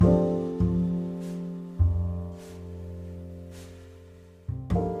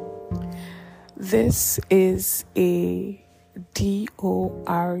This is a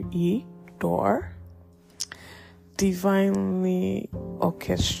D.O.R.E, door, divinely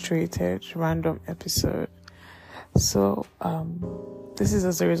orchestrated random episode. So this is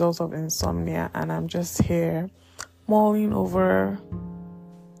as a result of insomnia, and I'm just here mulling over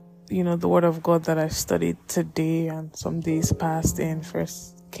the word of God that I studied today and some days past in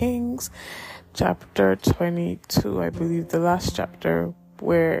First Kings chapter 22, I believe, the last chapter,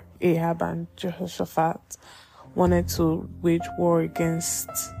 where Ahab and Jehoshaphat wanted to wage war against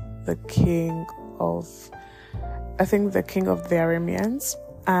the king of the Arameans,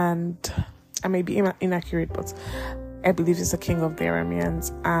 and I may be inaccurate, but I believe it's the king of the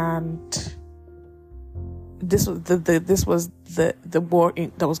Arameans, and this was the war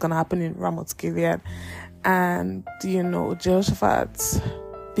that was going to happen in Ramoth Gilead. And Jehoshaphat,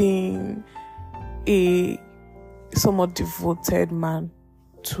 being a somewhat devoted man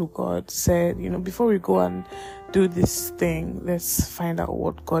to God, said, before we go and do this thing, let's find out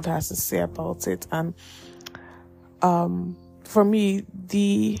what God has to say about it. And for me,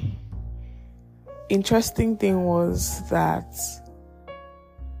 the interesting thing was that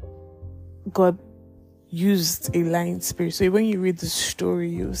God used a lying spirit. So when you read the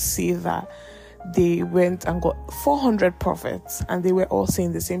story, you see that they went and got 400 prophets, and they were all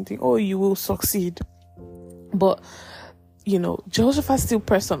saying the same thing: oh, you will succeed. But Jehoshaphat's still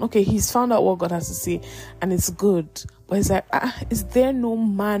pressed on. Okay, he's found out what God has to say, and it's good. But he's like, is there no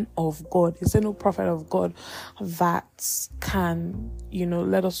man of God? Is there no prophet of God that can,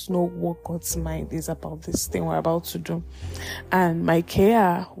 let us know what God's mind is about this thing we're about to do? And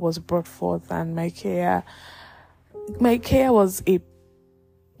Micaiah was brought forth, and Micaiah was a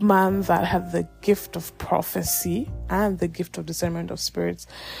man that had the gift of prophecy and the gift of discernment of spirits.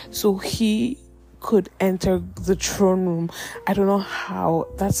 So he could enter the throne room. I don't know how.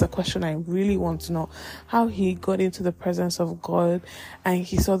 That's a question I really want to know. How he got into the presence of God, and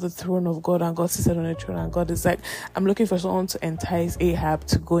he saw the throne of God, and God seated on the throne, and God is like, I'm looking for someone to entice Ahab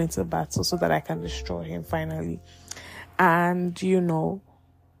to go into battle so that I can destroy him finally. And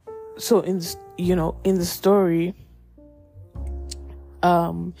so in the story,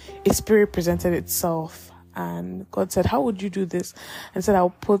 a spirit presented itself, and God said, how would you do this? And said,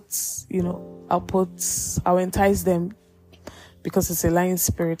 I'll entice them, because it's a lying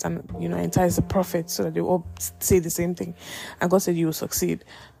spirit, and entice the prophet so that they all say the same thing. And God said, you will succeed,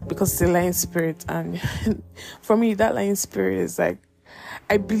 because it's a lying spirit. And for me, that lying spirit is like,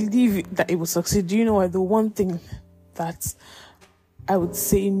 I believe that it will succeed. Do you know why? The one thing that I would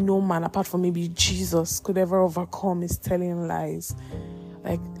say no man, apart from maybe Jesus, could ever overcome is telling lies.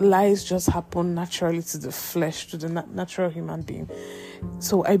 Like, lies just happen naturally to the flesh, to the natural human being.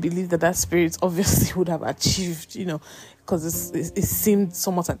 So I believe that spirit obviously would have achieved, because it seemed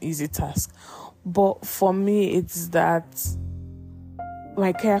somewhat an easy task. But for me, it's that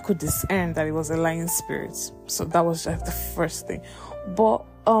Micaiah could discern that it was a lying spirit. So that was just the first thing. But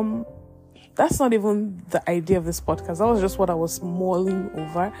that's not even the idea of this podcast. That was just what I was mulling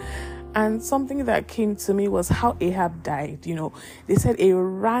over. And something that came to me was how Ahab died. They said a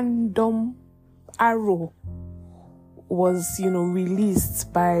random arrow was,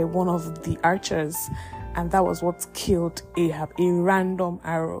 released by one of the archers, and that was what killed Ahab. A random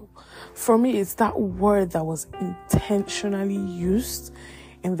arrow. For me, it's that word that was intentionally used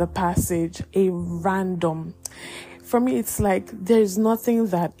in the passage, a random. For me, it's like there's nothing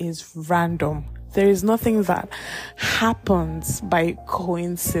that is random. There is nothing that happens by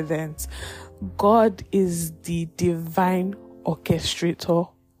coincidence. God is the divine orchestrator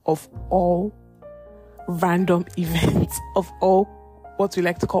of all random events, of all what we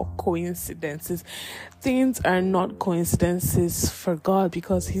like to call coincidences. Things are not coincidences for God,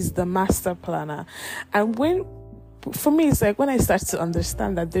 because He's the master planner. And for me, it's like when I start to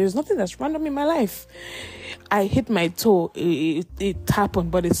understand that there is nothing that's random in my life. I hit my toe, it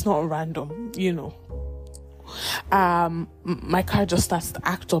happened, but it's not random, my car just starts to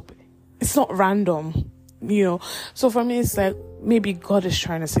act up. It's not random, So for me, it's like, maybe God is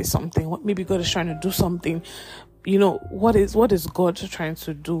trying to say something. Maybe God is trying to do something. What is God trying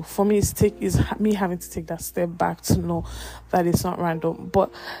to do? For me, is me having to take that step back to know that it's not random.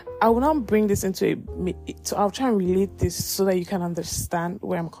 But I will not bring this I'll try and relate this so that you can understand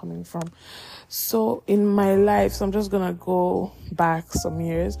where I'm coming from. So in my life, so I'm just going to go back some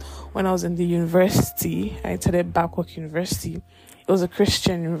years. When I was in the university, I attended Babcock University. It was a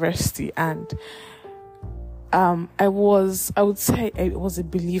Christian university, and I would say I was a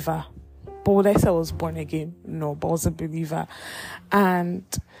believer. But would I say I was born again? No, but I was a believer. And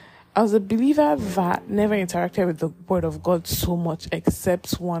I was a believer that never interacted with the word of God so much,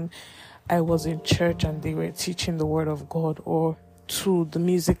 except one I was in church and they were teaching the word of God, or to the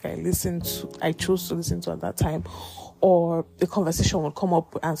music I chose to listen to at that time, or the conversation would come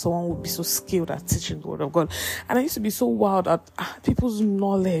up and someone would be so skilled at teaching the word of God. And I used to be so wild at people's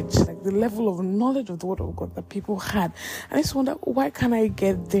knowledge, like the level of knowledge of the word of God that people had. And I used to wonder, why can't I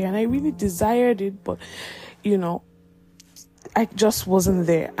get there? And I really desired it, but, I just wasn't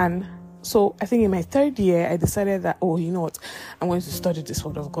there. And so I think in my third year, I decided that, you know what, I'm going to study this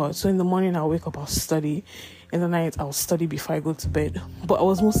word of God. So in the morning, I'll wake up, I'll study. In the night, I'll study before I go to bed. But I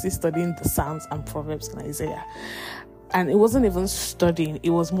was mostly studying the Psalms and Proverbs and Isaiah. And it wasn't even studying. It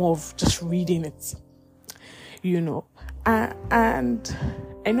was more of just reading it, And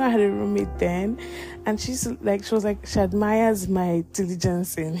I know I had a roommate then, and she admires my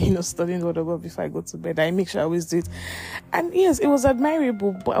diligence in, studying the word of God before I go to bed. I make sure I always do it. And yes, it was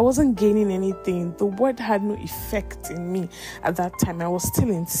admirable, but I wasn't gaining anything. The word had no effect in me at that time. I was still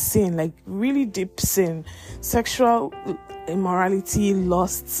in sin, like really deep sin, sexual immorality,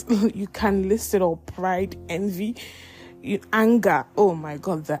 lust. You can list it all: pride, envy, anger. Oh my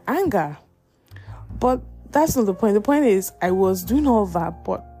God, the anger. But that's not the point. The point is, I was doing all that,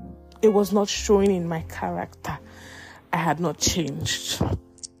 but it was not showing in my character. I had not changed.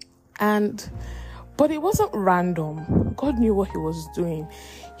 But it wasn't random. God knew what he was doing.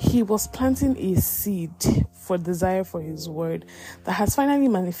 He was planting a seed for desire for his word that has finally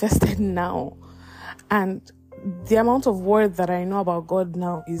manifested now. And the amount of word that I know about God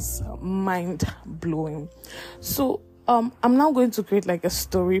now is mind-blowing. So I'm now going to create like a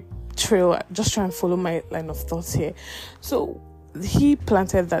story trail, just try and follow my line of thoughts here. So he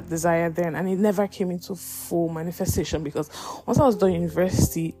planted that desire then, and it never came into full manifestation, because once I was done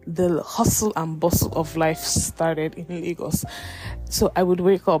university, the hustle and bustle of life started in Lagos. So I would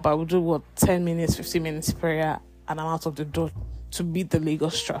wake up, I would do 10 minutes, 15 minutes prayer, and I'm out of the door to beat the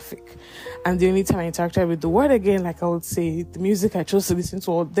Lagos traffic. And the only time I interacted with the word again, like I would say, the music I chose to listen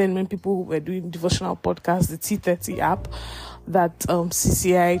to, or then when people were doing devotional podcasts, the T30 app that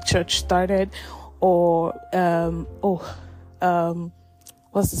CCI Church started, or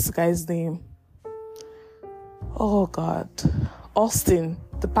what's this guy's name? Oh God, Austin,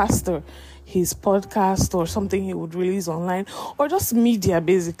 the pastor, his podcast or something he would release online, or just media.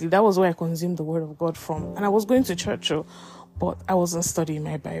 Basically, that was where I consumed the word of God from. And I was going to church, but I wasn't studying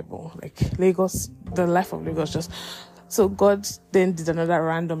my Bible. Like Lagos, the life of Lagos just... So God then did another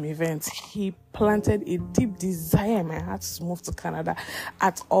random event. He planted a deep desire in my heart to move to Canada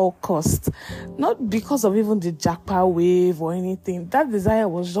at all costs. Not because of even the jackpot wave or anything. That desire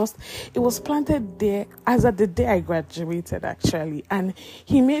was just, it was planted there as at the day I graduated, actually. And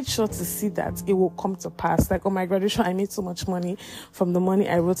he made sure to see that it will come to pass. Like on my graduation, I made so much money from the money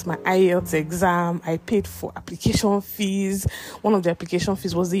I wrote my IELTS exam. I paid for application fees. One of the application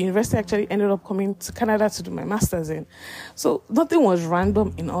fees was the university actually ended up coming to Canada to do my master's in. So nothing was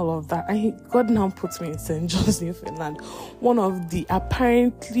random in all of that. And God now puts me in St. John's, Newfoundland, one of the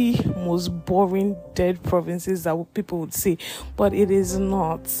apparently most boring, dead provinces that people would say, but it is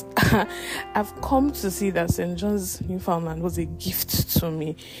not. I've come to see that St. John's, Newfoundland was a gift to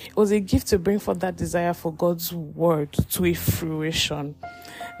me. It was a gift to bring forth that desire for God's word to a fruition.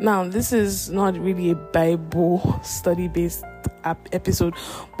 Now, this is not really a Bible study-based episode,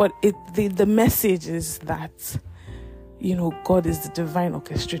 but the message is that God is the divine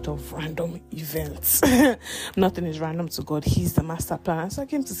orchestrator of random events. Nothing is random to God. He's the master planner. So I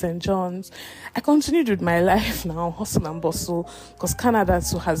came to St. John's. I continued with my life now, hustle and bustle, because Canada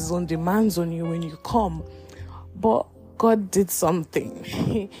too has its own demands on you when you come. But God did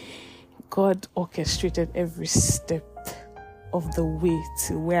something. God orchestrated every step of the way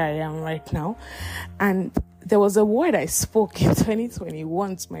to where I am right now. And there was a word I spoke in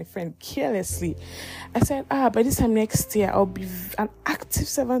 2021 to my friend carelessly. I said, by this time next year, I'll be an active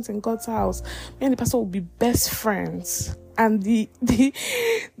servant in God's house. Me and the pastor will be best friends. And the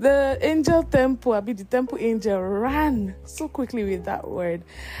angel temple, the temple angel ran so quickly with that word.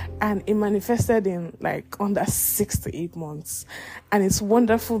 And it manifested in under 6 to 8 months. And it's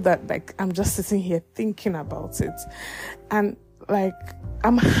wonderful that I'm just sitting here thinking about it. And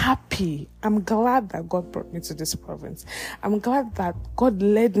I'm happy. I'm glad that God brought me to this province. I'm glad that God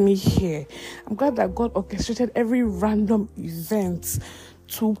led me here. I'm glad that God orchestrated every random event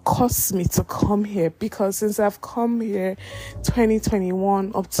to cause me to come here. Because since I've come here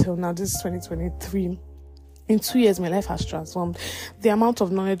 2021 up till now, this is 2023, in 2 years, my life has transformed. The amount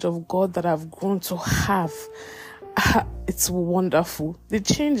of knowledge of God that I've grown to have, it's wonderful. The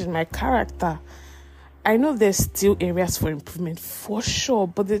change in my character, I know there's still areas for improvement for sure,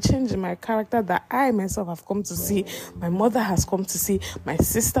 but the change in my character that I myself have come to see, my mother has come to see, my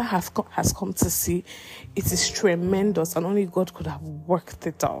sister has come to see, it is tremendous, and only God could have worked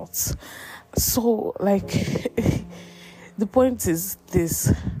it out. So, like, the point is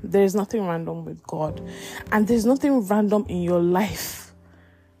this: there is nothing random with God, and there's nothing random in your life.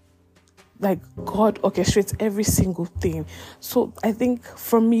 Like, God orchestrates every single thing. So I think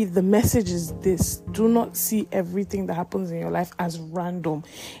for me, the message is this: do not see everything that happens in your life as random.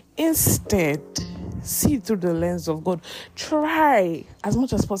 Instead, see it through the lens of God. Try as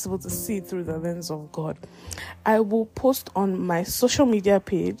much as possible to see it through the lens of God. I will post on my social media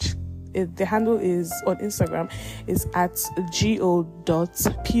page. The handle is on Instagram is at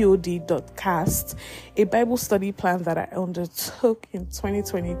go.pod.cast, a Bible study plan that I undertook in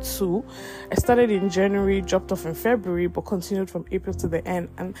 2022. I started in January, dropped off in February, but continued from April to the end.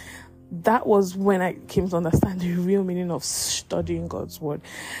 And that was when I came to understand the real meaning of studying God's word.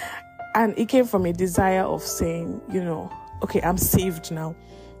 And it came from a desire of saying, okay, I'm saved now.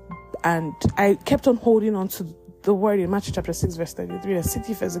 And I kept on holding on to the word in Matthew chapter 6 verse 33, seek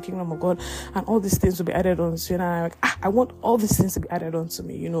ye first the kingdom of God, and all these things will be added unto you. And I'm like, I want all these things to be added unto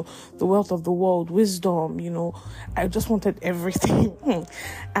me, the wealth of the world, wisdom, I just wanted everything.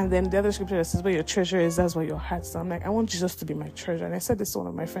 And then the other scripture that says, where your treasure is, that's where your heart is. So I'm like, I want Jesus to be my treasure. And I said this to one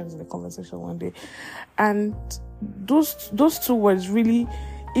of my friends in the conversation one day, and those two words really,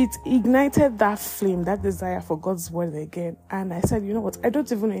 it ignited that flame, that desire for God's word again. And I said, you know what? I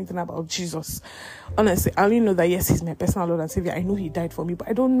don't even know anything about Jesus. Honestly, I only know that, yes, he's my personal Lord and Savior. I know he died for me, but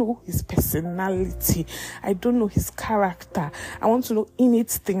I don't know his personality. I don't know his character. I want to know innate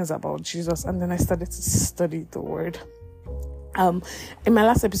things about Jesus. And then I started to study the word. In my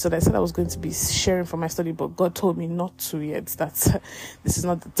last episode, I said I was going to be sharing from my study, but God told me not to yet, that this is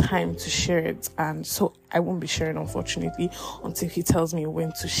not the time to share it. And so I won't be sharing, unfortunately, until he tells me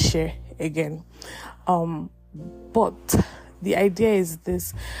when to share again. But the idea is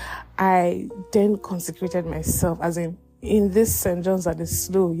this: I then consecrated myself, as in this St. John's that is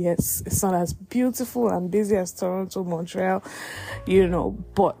slow. Yes, it's not as beautiful and busy as Toronto, Montreal,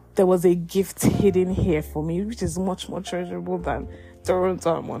 but there was a gift hidden here for me, which is much more treasurable than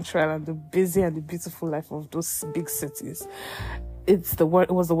Toronto and Montreal and the busy and the beautiful life of those big cities. It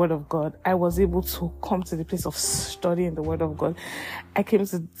was the word of God. I was able to come to the place of studying the word of God. I came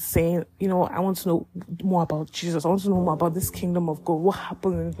to saying, I want to know more about Jesus. I want to know more about this kingdom of God. What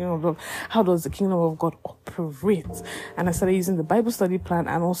happens in the kingdom of God? How does the kingdom of God operate? And I started using the Bible study plan,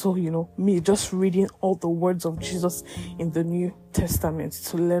 and also, me just reading all the words of Jesus in the New Testament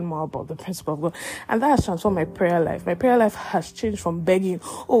to learn more about the principle of God. And that has transformed my prayer life. My prayer life has changed from begging,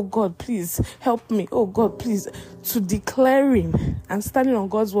 oh God, please help me, oh God, please, to declaring and standing on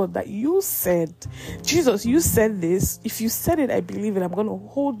God's word that you said, Jesus, you said this. If you said it, I believe it. I'm going to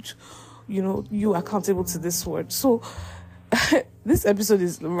hold, you accountable to this word. So this episode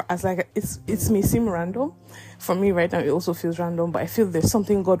is as like it may seem random for me right now. It also feels random, but I feel there's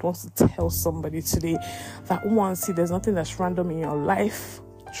something God wants to tell somebody today, that there's nothing that's random in your life.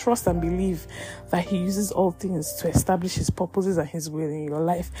 Trust and believe that he uses all things to establish his purposes and his will in your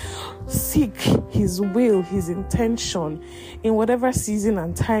life. Seek his will, his intention in whatever season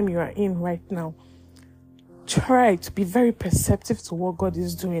and time you are in right now. Try to be very perceptive to what God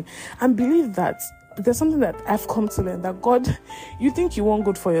is doing, and believe that there's something that I've come to learn, that God, you think you want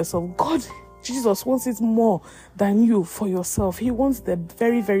good for yourself. God, Jesus, wants it more than you for yourself. He wants the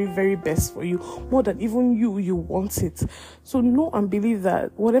very, very, very best for you, more than even you want it. So know and believe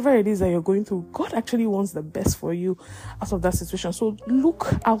that whatever it is that you're going through, God actually wants the best for you out of that situation. So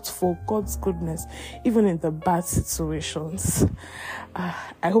look out for God's goodness, even in the bad situations.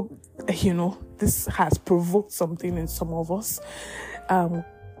 I hope, this has provoked something in some of us.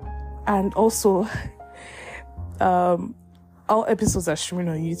 And also, all episodes are streaming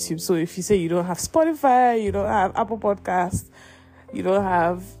on YouTube. So if you say you don't have Spotify, you don't have Apple Podcasts, you don't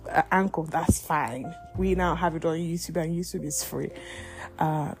have Anchor, that's fine. We now have it on YouTube, and YouTube is free.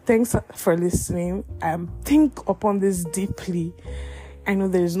 Thanks for listening. Think upon this deeply. I know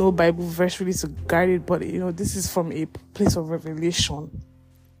there is no Bible verse really to guide it, but this is from a place of revelation.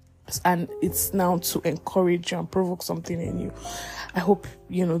 And it's now to encourage you and provoke something in you. I hope,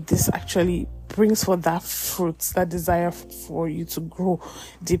 this actually brings forth that fruit, that desire for you to grow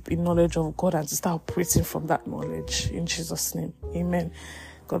deep in knowledge of God and to start operating from that knowledge. In Jesus' name, amen.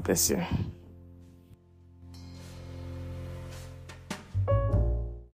 God bless you.